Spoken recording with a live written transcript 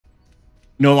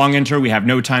No long intro. We have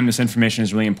no time. This information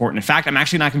is really important. In fact, I'm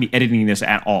actually not going to be editing this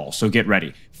at all, so get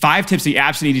ready. 5 tips that you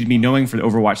absolutely need to be knowing for the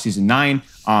Overwatch Season 9.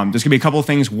 There's going to be a couple of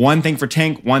things. One thing for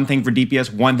tank, one thing for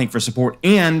DPS, one thing for support,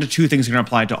 and 2 things are going to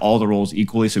apply to all the roles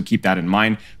equally, so keep that in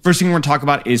mind. First thing we're going to talk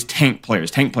about is tank players.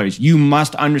 Tank players, you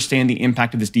must understand the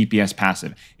impact of this DPS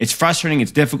passive. It's frustrating,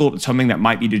 it's difficult, it's something that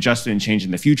might be adjusted and changed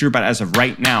in the future, but as of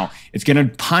right now, it's going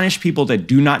to punish people that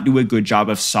do not do a good job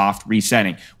of soft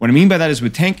resetting. What I mean by that is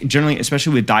with tank, generally,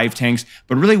 especially with dive tanks,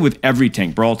 but really with every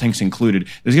tank, brawl tanks included,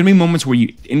 there's going to be moments where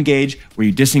you engage, where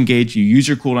you disengage, you use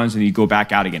your cooldowns, and you go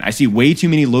back out again. I see way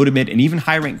too many low to mid and even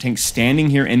high rank tanks standing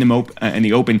here in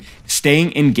the open,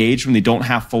 staying engaged when they don't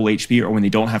have full HP or when they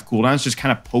don't have cooldowns, just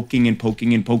kind of poking and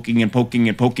poking and poking and poking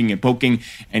and poking and poking,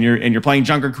 and you're playing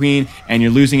Junker Queen and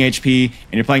you're losing HP,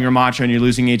 and you're playing Ramattra and you're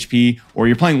losing HP, or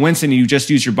you're playing Winston and you just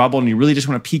use your bubble and you really just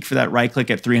want to peek for that right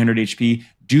click at 300 HP.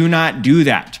 Do not do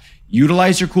that.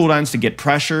 Utilize your cooldowns to get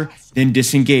pressure, then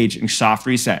disengage and soft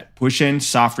reset. Push in,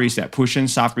 soft reset. Push in,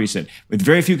 soft reset. With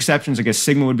very few exceptions, I guess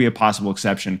Sigma would be a possible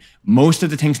exception. Most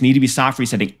of the tanks need to be soft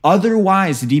resetting.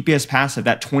 Otherwise, the DPS passive,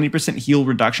 that 20% heal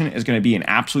reduction is going to be an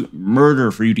absolute murder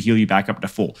for you to heal you back up to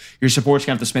full. Your support's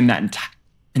going to have to spend that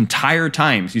entire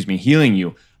time, healing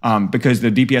you because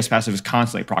the DPS passive is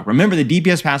constantly proc. Remember, the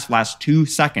DPS passive lasts 2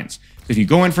 seconds. So if you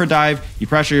go in for a dive, you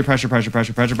pressure,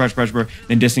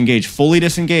 then disengage, fully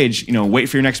disengage, wait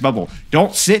for your next bubble.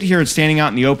 Don't sit here and standing out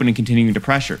in the open and continuing to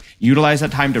pressure. Utilize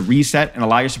that time to reset and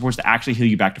allow your supports to actually heal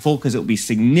you back to full, because it will be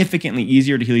significantly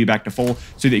easier to heal you back to full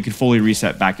so that you can fully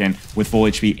reset back in with full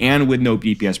HP and with no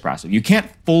DPS passive. You can't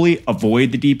fully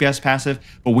avoid the DPS passive,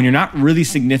 but when you're not really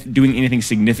doing anything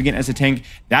significant as a tank,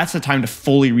 that's the time to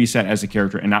fully reset as a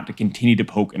character and not to continue to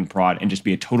poke and prod and just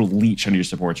be a total leech on your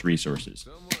support's resources.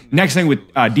 Next thing with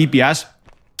DPS,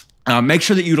 make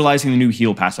sure that you're utilizing the new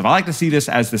heal passive. I like to see this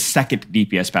as the second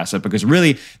DPS passive, because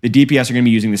really the DPS are going to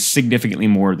be using this significantly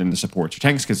more than the supports or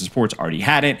tanks, because the supports already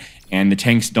had it and the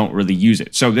tanks don't really use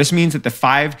it. So this means that the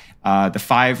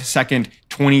 5 second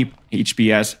 20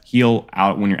 HPS heal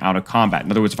out when you're out of combat.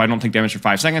 In other words, if I don't take damage for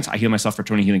 5 seconds, I heal myself for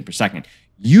 20 healing per second.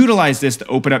 Utilize this to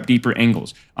open up deeper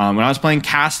angles. When I was playing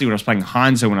Cassidy, when I was playing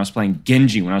Hanzo, when I was playing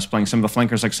Genji, when I was playing some of the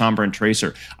flankers like Sombra and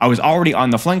Tracer, I was already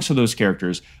on the flanks of those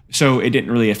characters, so it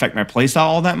didn't really affect my playstyle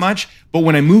all that much. But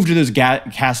when I moved to those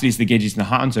Cassidys, the Genjis, and the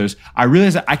Hanzos, I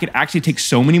realized that I could actually take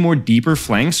so many more deeper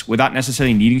flanks without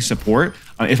necessarily needing support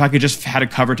if I could just had a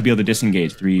cover to be able to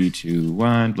disengage. 3, 2, 1,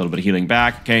 a little bit of healing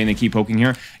back, okay, and then keep poking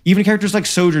here. Even characters like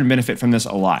Sojourn benefit from this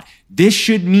a lot. This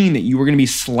should mean that you are going to be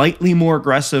slightly more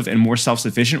aggressive and more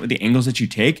self-sufficient with the angles that you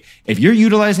take. If you're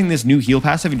utilizing this new heal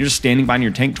passive and you're just standing behind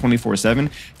your tank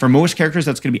 24/7, for most characters,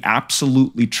 that's going to be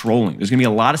absolutely trolling. There's going to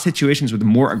be a lot of situations with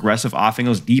more aggressive off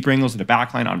angles, deeper angles to the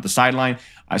backline, onto the sideline,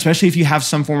 especially if you have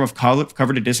some form of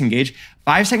cover to disengage.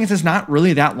 5 seconds is not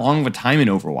really that long of a time in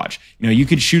Overwatch. You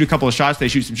could shoot a couple of shots, they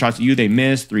shoot some shots at you, they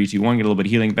miss, 3, 2, 1, get a little bit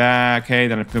of healing back, okay,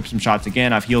 then I pick up some shots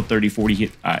again, I've healed 30, 40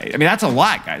 hit. I mean, that's a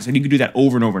lot, guys, and you can do that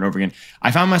over and over and over again.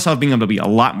 I found myself being able to be a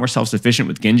lot more self-sufficient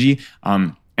with Genji,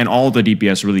 and all the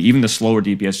DPS, really, even the slower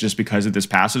DPS, just because of this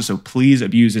passive. So please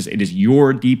abuse this. It is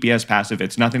your DPS passive.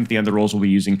 It's nothing that the other roles will be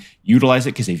using. Utilize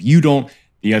it, because if you don't,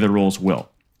 the other roles will.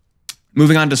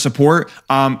 Moving on to support,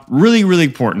 really, really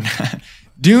important.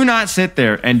 Do not sit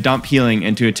there and dump healing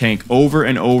into a tank over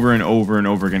and over and over and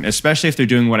over again, especially if they're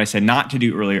doing what I said not to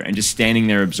do earlier and just standing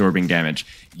there absorbing damage.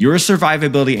 Your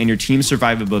survivability and your team's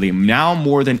survivability now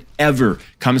more than ever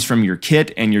comes from your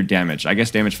kit and your damage. I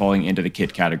guess damage falling into the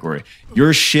kit category.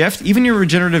 Your shift, even your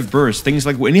regenerative burst, things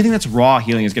like anything that's raw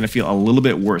healing is going to feel a little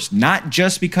bit worse, not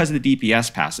just because of the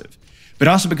DPS passive, but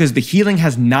also because the healing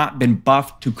has not been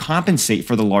buffed to compensate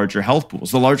for the larger health pools.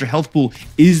 The larger health pool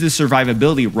is the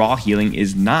survivability, raw healing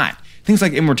is not. Things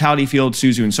like Immortality Field,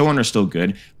 Suzu, and so on are still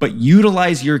good, but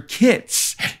utilize your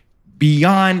kits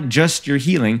beyond just your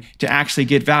healing to actually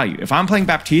get value. If I'm playing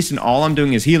Baptiste and all I'm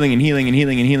doing is healing and healing and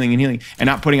healing and healing and healing and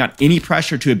not putting on any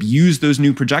pressure to abuse those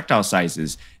new projectile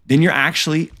sizes, then you're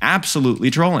actually absolutely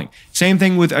trolling. Same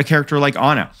thing with a character like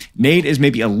Ana. Nade is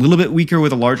maybe a little bit weaker with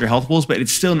the larger health pools, but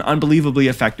it's still an unbelievably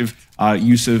effective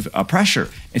use of pressure.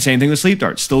 And same thing with Sleep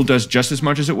Dart. Still does just as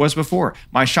much as it was before.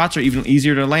 My shots are even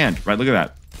easier to land, right? Look at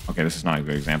that. Okay, this is not a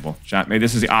good example. Maybe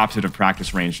this is the opposite of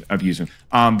practice range of using.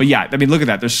 But yeah, I mean, look at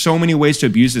that. There's so many ways to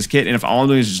abuse this kit, and if all I'm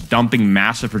doing is just dumping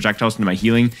massive projectiles into my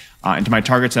healing, into my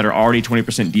targets that are already 20%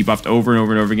 debuffed over and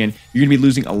over and over again, you're going to be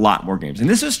losing a lot more games. And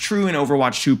this was true in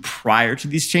Overwatch 2 prior to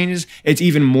these changes. It's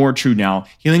even more true now.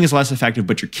 Healing is less effective,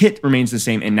 but your kit remains the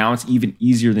same, and now it's even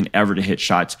easier than ever to hit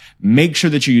shots. Make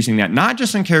sure that you're using that, not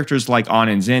just on characters like On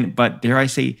and Zen, but dare I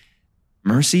say,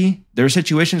 Mercy. There are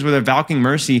situations where they're Valking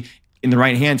Mercy in the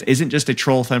right hands isn't just a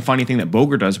troll funny thing that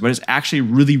Boger does, but it's actually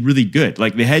really, really good.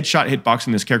 Like the headshot hitbox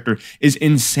in this character is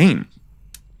insane.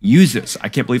 Use this. I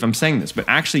can't believe I'm saying this, but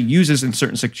actually use this in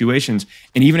certain situations.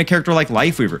 And even a character like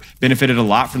Lifeweaver benefited a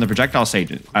lot from the projectile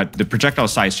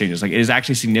size changes. Like it is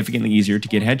actually significantly easier to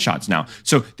get headshots now.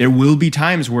 So there will be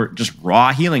times where just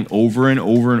raw healing over and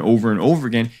over and over and over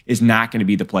again is not going to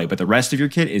be the play, but the rest of your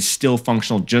kit is still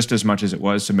functional just as much as it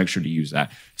was. So make sure to use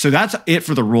that. So that's it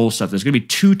for the role stuff. There's going to be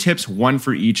 2 tips, one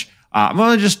for each.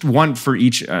 Well, just one for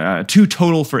each, 2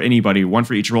 total for anybody, 1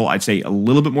 for each role. I'd say a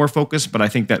little bit more focused, but I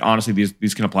think that honestly,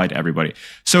 these can apply to everybody.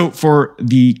 So for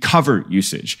the cover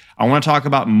usage, I want to talk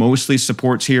about mostly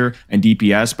supports here and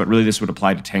DPS, but really this would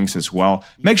apply to tanks as well.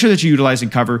 Make sure that you're utilizing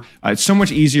cover. It's so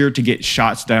much easier to get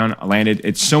shots down, landed.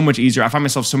 It's so much easier. I find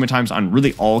myself so many times on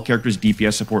really all characters,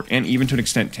 DPS support, and even to an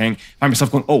extent tank, I find myself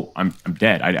going, oh, I'm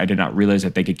dead. I did not realize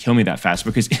that they could kill me that fast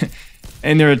because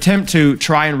in their attempt to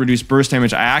try and reduce burst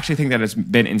damage, I actually think that it's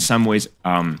been in some ways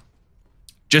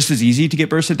just as easy to get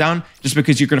bursted down, just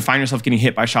because you're going to find yourself getting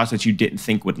hit by shots that you didn't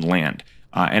think would land.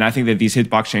 And I think that these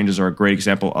hitbox changes are a great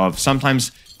example of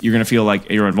sometimes you're going to feel like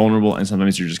you're invulnerable and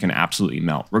sometimes you're just going to absolutely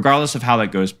melt. Regardless of how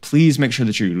that goes, please make sure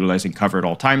that you're utilizing cover at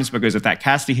all times, because if that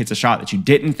Cassidy hits a shot that you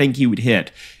didn't think you would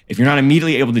hit, if you're not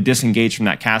immediately able to disengage from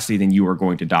that Cassidy, then you are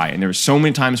going to die. And there were so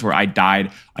many times where I died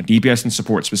on DPS and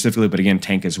support specifically, but again,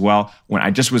 tank as well, when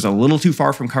I just was a little too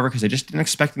far from cover because I just didn't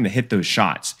expect them to hit those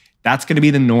shots. That's going to be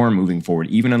the norm moving forward,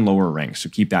 even in lower ranks, so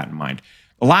keep that in mind.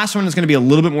 The last one is going to be a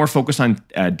little bit more focused on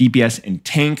DPS and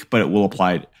tank, but it will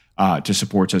apply to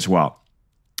supports as well.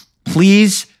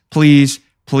 Please, please,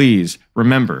 please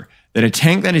remember that a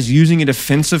tank that is using a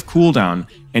defensive cooldown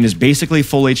and is basically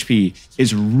full HP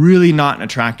is really not an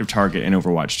attractive target in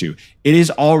Overwatch 2. It is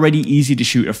already easy to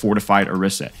shoot a fortified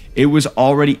Orisa. It was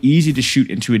already easy to shoot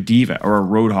into a D.Va or a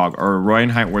Roadhog or a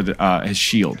Reinhardt with his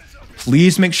shield.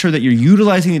 Please make sure that you're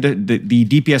utilizing the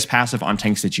DPS passive on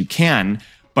tanks that you can,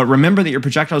 but remember that your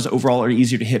projectiles overall are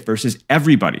easier to hit versus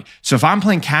everybody. So if I'm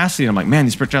playing Cassidy and I'm like, man,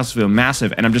 these projectiles feel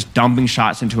massive, and I'm just dumping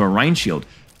shots into a Rein shield,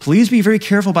 please be very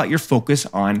careful about your focus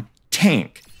on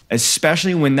tank,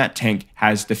 especially when that tank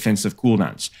has defensive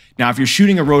cooldowns. Now, if you're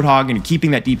shooting a Roadhog and you're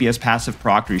keeping that DPS passive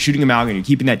proc, or you're shooting a Malga and you're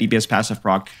keeping that DPS passive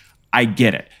proc, I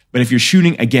get it. But if you're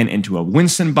shooting, again, into a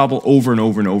Winston bubble over and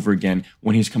over and over again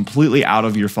when he's completely out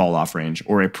of your fall-off range,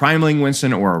 or a Primaling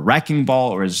Winston, or a Wrecking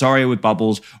Ball, or a Zarya with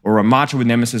bubbles, or a Matcha with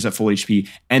Nemesis at full HP,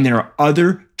 and there are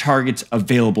other targets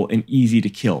available and easy to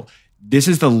kill, this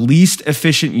is the least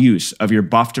efficient use of your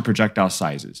buff to projectile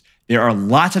sizes. There are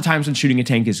lots of times when shooting a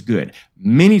tank is good.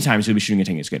 Many times you'll be shooting a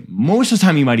tank is good. Most of the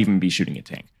time you might even be shooting a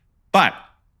tank. But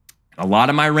a lot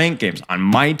of my ranked games on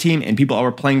my team and people I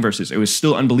were playing versus, it was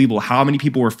still unbelievable how many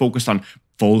people were focused on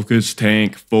focus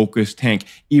tank,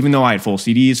 even though I had full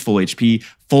CDs, full HP,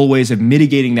 full ways of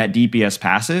mitigating that DPS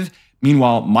passive.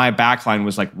 Meanwhile, my backline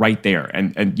was like right there,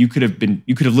 and you could have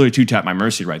literally 2-tapped my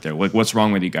Mercy right there. Like, what's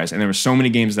wrong with you guys? And there were so many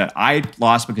games that I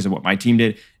lost because of what my team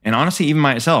did, and honestly, even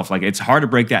myself. Like, it's hard to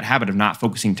break that habit of not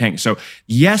focusing tank. So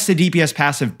yes, the DPS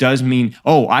passive does mean,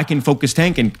 oh, I can focus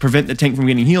tank and prevent the tank from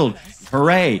getting healed.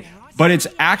 Hooray! But it's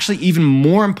actually even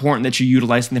more important that you're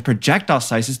utilizing the projectile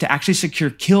sizes to actually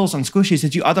secure kills on squishies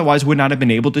that you otherwise would not have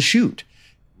been able to shoot.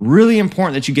 Really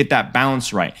important that you get that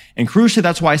balance right. And crucially,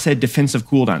 that's why I said defensive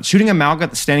cooldown. Shooting a Malga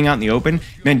that's standing out in the open,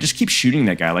 man, just keep shooting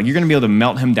that guy. Like, you're going to be able to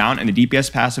melt him down, and the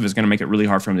DPS passive is going to make it really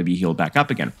hard for him to be healed back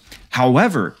up again.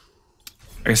 However,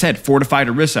 like I said, fortified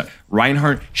Orisa,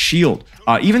 Reinhardt shield,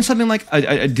 even something like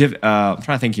I'm trying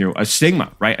to think here, a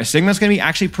Sigma, right? A Sigma is going to be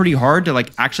actually pretty hard to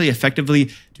like actually effectively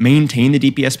maintain the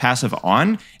DPS passive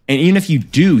on. And even if you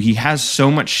do, he has so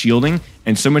much shielding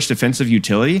and so much defensive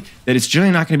utility that it's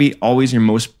generally not going to be always your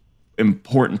most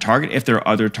important target if there are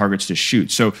other targets to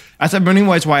shoot. So that's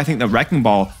anyways why I think the Wrecking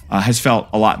Ball has felt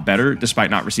a lot better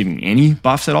despite not receiving any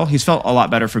buffs at all. He's felt a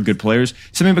lot better for good players,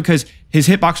 simply because his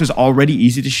hitbox is already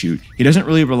easy to shoot. He doesn't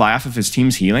really rely off of his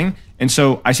team's healing. And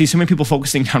so I see so many people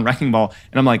focusing on Wrecking Ball,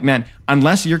 and I'm like, man,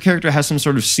 unless your character has some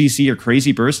sort of CC or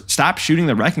crazy burst, stop shooting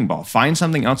the Wrecking Ball. Find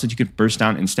something else that you could burst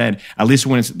down instead, at least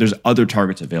when there's other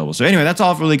targets available. So anyway, that's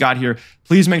all I've really got here.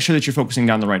 Please make sure that you're focusing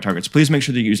down the right targets. Please make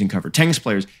sure that you're using cover. Tanks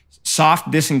players,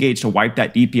 soft disengage to wipe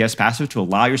that DPS passive to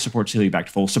allow your supports to heal you back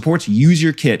to full. Supports, use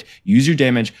your kit, use your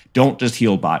damage, don't just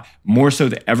heal bot, more so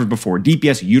than ever before.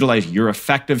 DPS, utilize your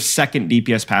effective second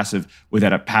DPS passive with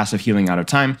that passive healing out of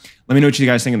time. Let me know what you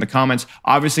guys think in the comments.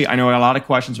 Obviously, I know a lot of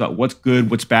questions about what's good,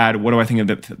 what's bad, what do I think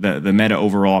of the meta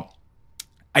overall.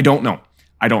 I don't know.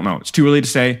 It's too early to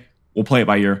say. We'll play it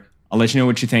by ear. I'll let you know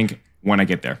what you think when I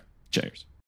get there. Cheers.